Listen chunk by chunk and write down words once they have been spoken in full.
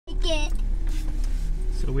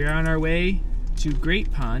So we are on our way to Great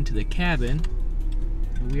Pond, to the cabin.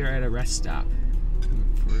 And we are at a rest stop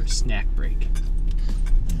for a snack break.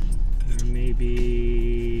 There may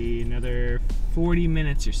be another 40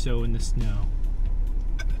 minutes or so in the snow.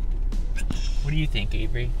 What do you think,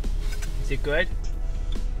 Avery? Is it good?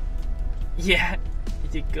 Yeah,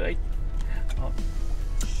 is it good? Oh.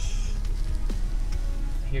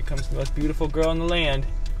 Here comes the most beautiful girl in the land.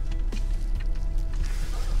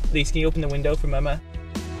 Elise, can you open the window for Mama?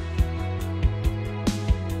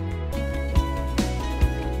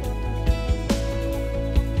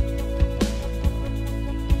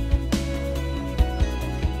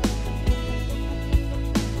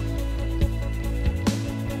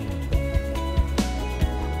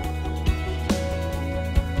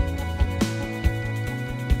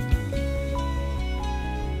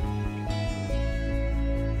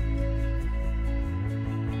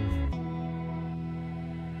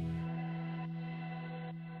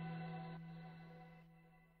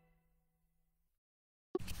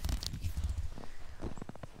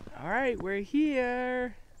 Alright, we're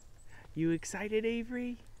here. You excited,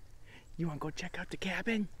 Avery? You want to go check out the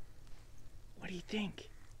cabin? What do you think?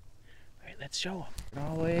 Alright, let's show them.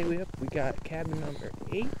 All the way up, we got cabin number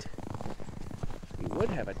 8. We would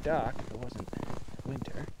have a dock if it wasn't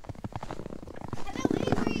winter.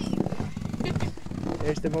 Hello, Avery.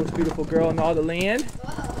 There's the most beautiful girl in all the land.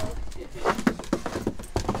 Whoa.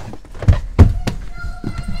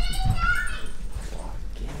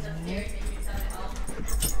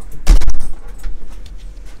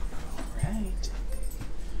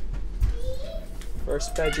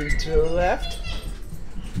 First bedroom's to the left.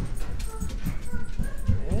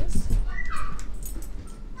 Yes.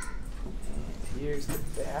 And here's the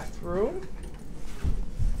bathroom.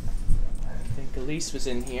 I think Elise was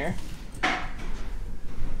in here. Nice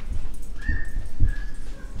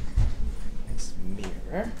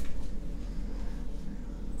mirror.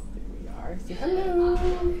 There we are. Say hello.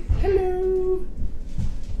 Hello.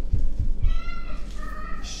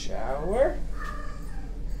 Shower.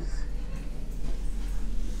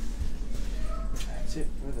 That's it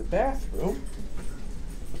for the bathroom.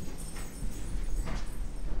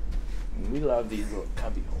 And we love these little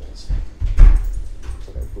cubby holes.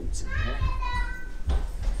 Put our boots in here.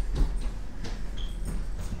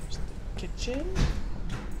 There's the kitchen.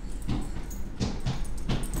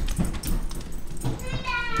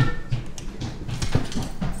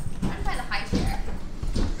 I'm by the high chair.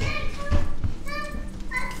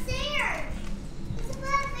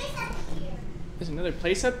 There's another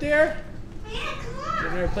place up there?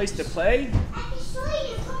 Another place to play? I can show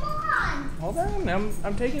you. Come on. Hold on,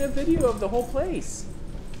 I'm taking a video of the whole place.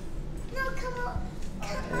 No, come on.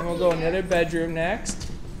 And then we'll go another bedroom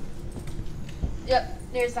next. Yep,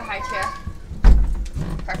 there's the high chair.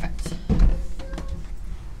 Perfect.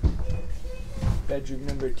 Bedroom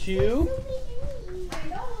number 2.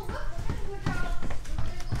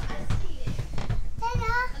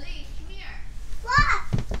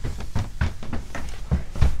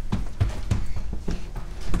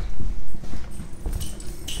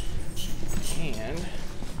 And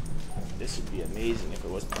this would be amazing if it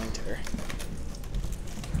was winter.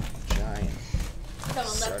 Giant.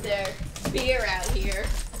 Someone left their beer out here.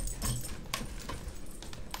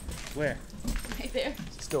 Where? Right there.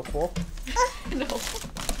 Is it still full? No.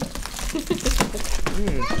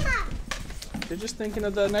 They're just thinking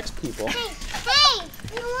of the next people. Hey,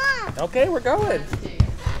 come on. Okay, we're going.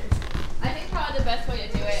 I think probably the best way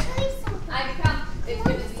to do it. I become it's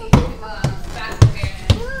good to see back awareness.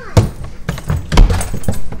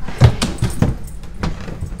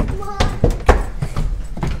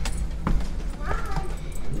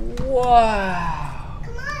 Wow.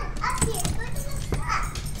 Come on, up here. Go to the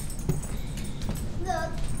top.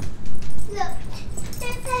 Look. Look.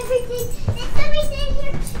 There's everything. There's everything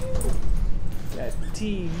here too. Got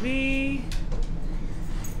TV.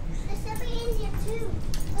 There's everything here too.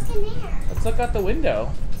 Look in there. Let's look out the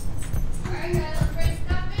window. Alright guys, let's bring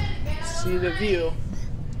stuff in. Get out of See the line. view.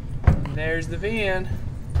 And there's the van.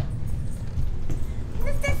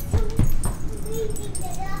 This is so amazing,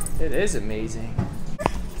 Dada. It is amazing.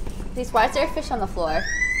 These, why is there a fish on the floor?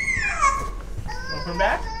 Open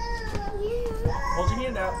back. Hold your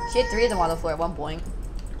hand out. She had 3 of them on the floor at one point.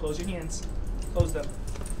 Close your hands. Close them.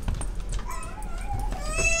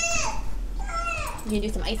 You gonna do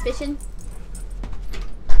some ice fishing?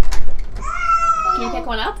 Can you pick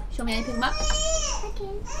one up? Show me how you pick them up. Okay.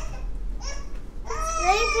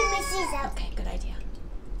 Let me put my shoes up. Okay, good idea.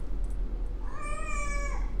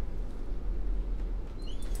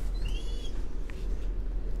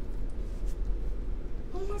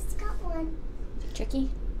 I just got one. Tricky?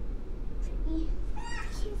 Tricky.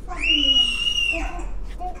 You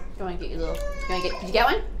want to get your little? Did you get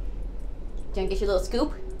one? Do you want to get your little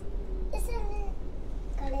scoop?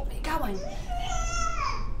 Got it. You got one.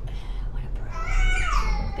 What a pro.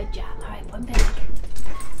 Good job. All right, one back.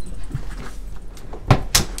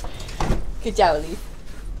 Good job, Elise.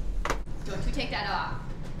 Don't you take that off.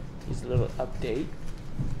 Here's a little update.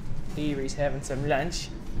 Avery's having some lunch.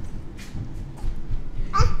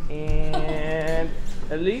 And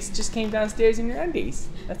Elise just came downstairs in her undies.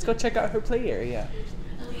 Let's go check out her play area.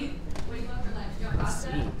 Elise, what do you want for lunch? Do you want Let's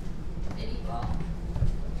pasta? see. Any ball?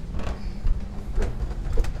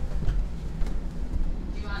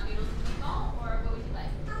 Do you want noodles and meatball, or what would you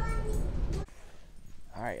like?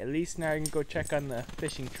 Alright, Elise and I can go check on the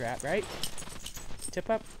fishing trap, right? Tip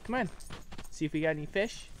up, come on. See if we got any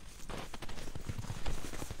fish.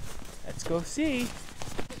 Let's go see.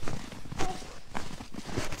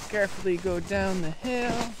 Carefully go down the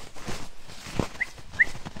hill.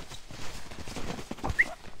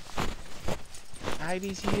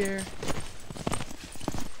 Ivy's here.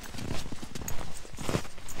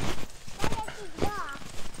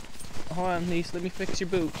 Hold on, Elise, let me fix your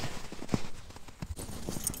boot.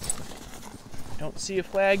 Don't see a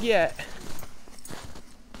flag yet.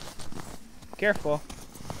 Careful.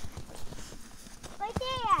 Right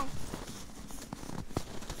there.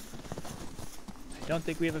 I don't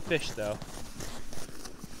think we have a fish though.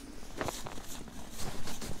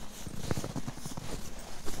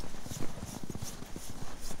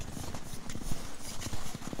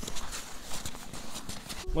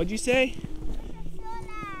 What'd you say?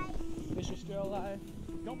 Fish are still alive.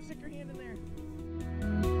 Don't stick your hand in there.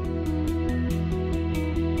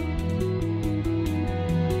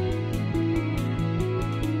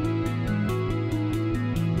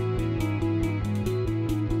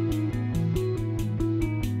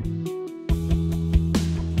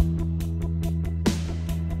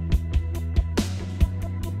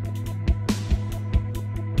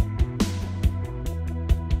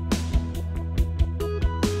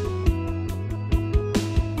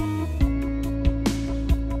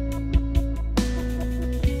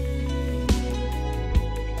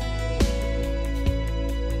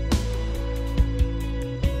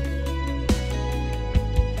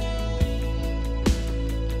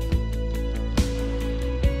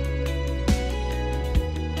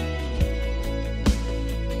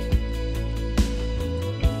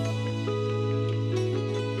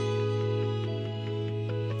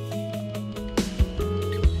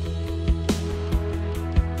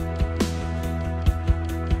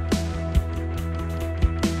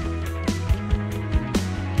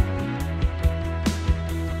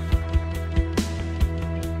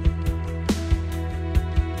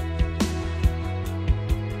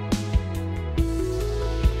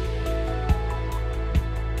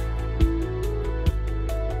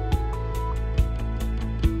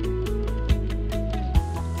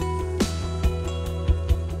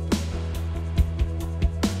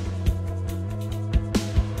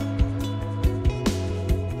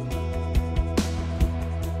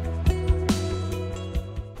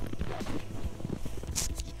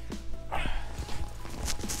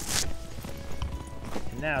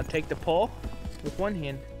 Now take the pole with one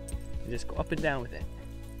hand and just go up and down with it.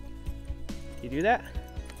 You do that?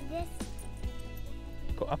 This.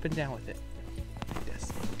 Go up and down with it. Like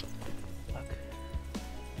this. Look.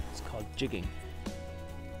 It's called jigging.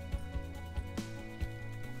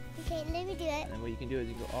 Okay, let me do it. And then what you can do is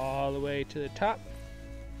you go all the way to the top.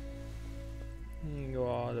 And you can go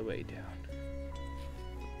all the way down.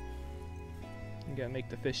 You gotta make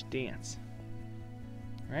the fish dance.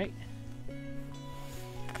 Right?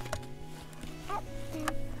 Up, down,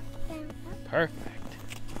 down, up. Perfect.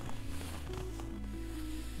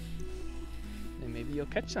 And maybe you'll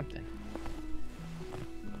catch something.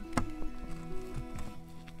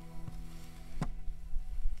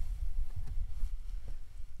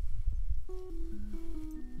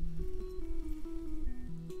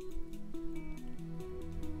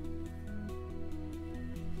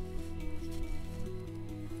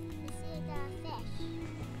 This is a fish.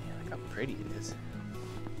 Yeah, look how pretty it is.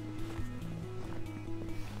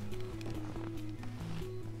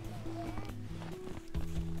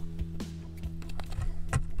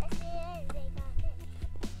 This is a fish.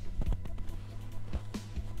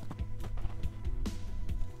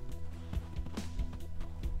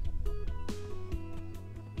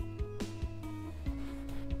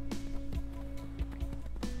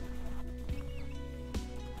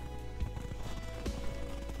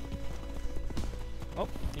 Oh,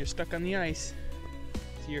 you're stuck on the ice.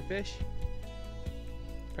 See your fish?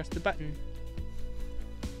 Press the button.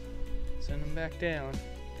 Send them back down.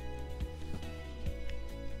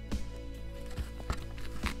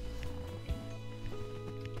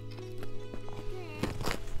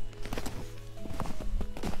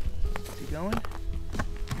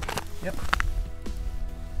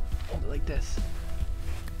 like this.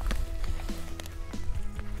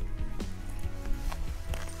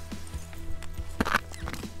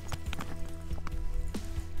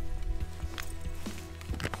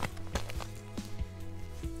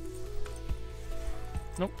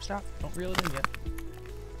 Nope, stop. Don't reel it in yet.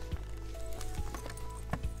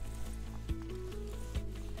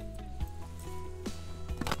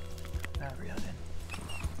 Now reel it in.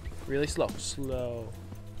 Really slow. Slow.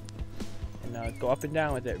 And now go up and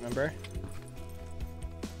down with it, remember?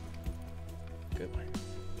 Good one.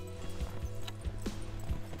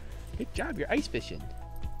 Good job, you're ice fishing.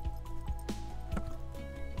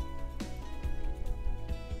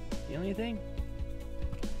 The only thing?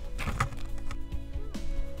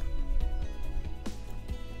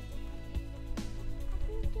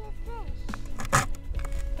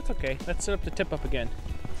 That's okay. Let's set up the tip up again.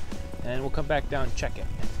 And we'll come back down and check it.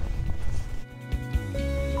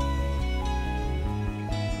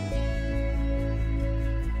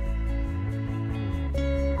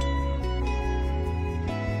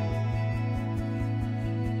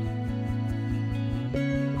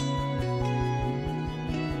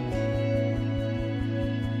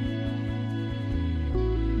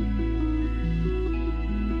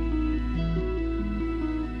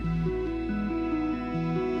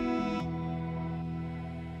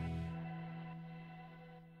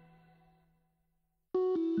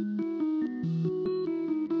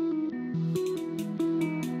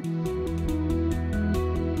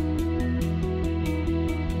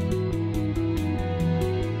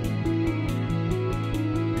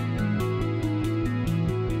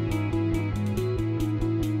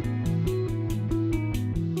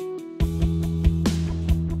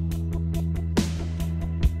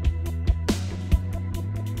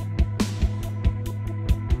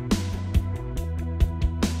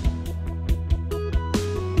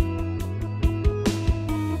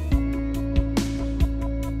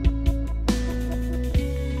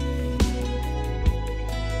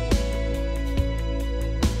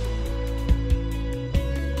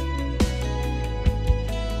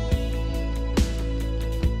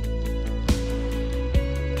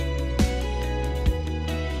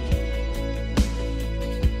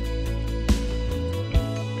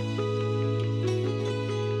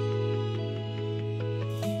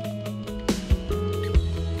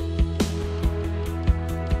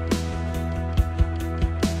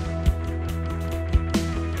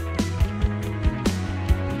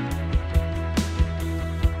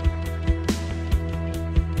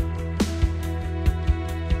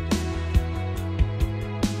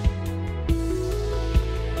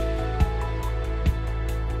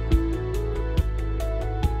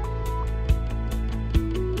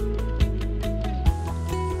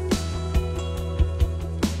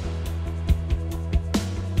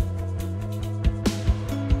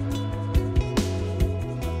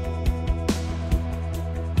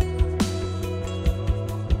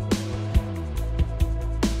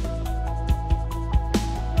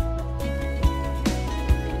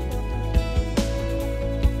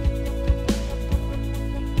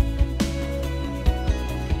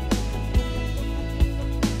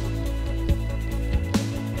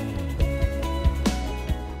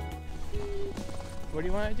 What do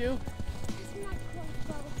you want to do?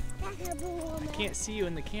 I can't see you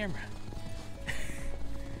in the camera.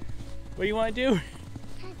 What do you want to do?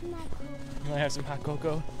 You want to have some hot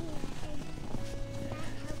cocoa?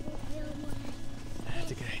 That's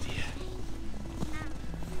a good idea.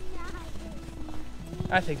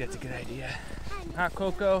 I think that's a good idea. Hot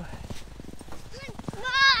cocoa.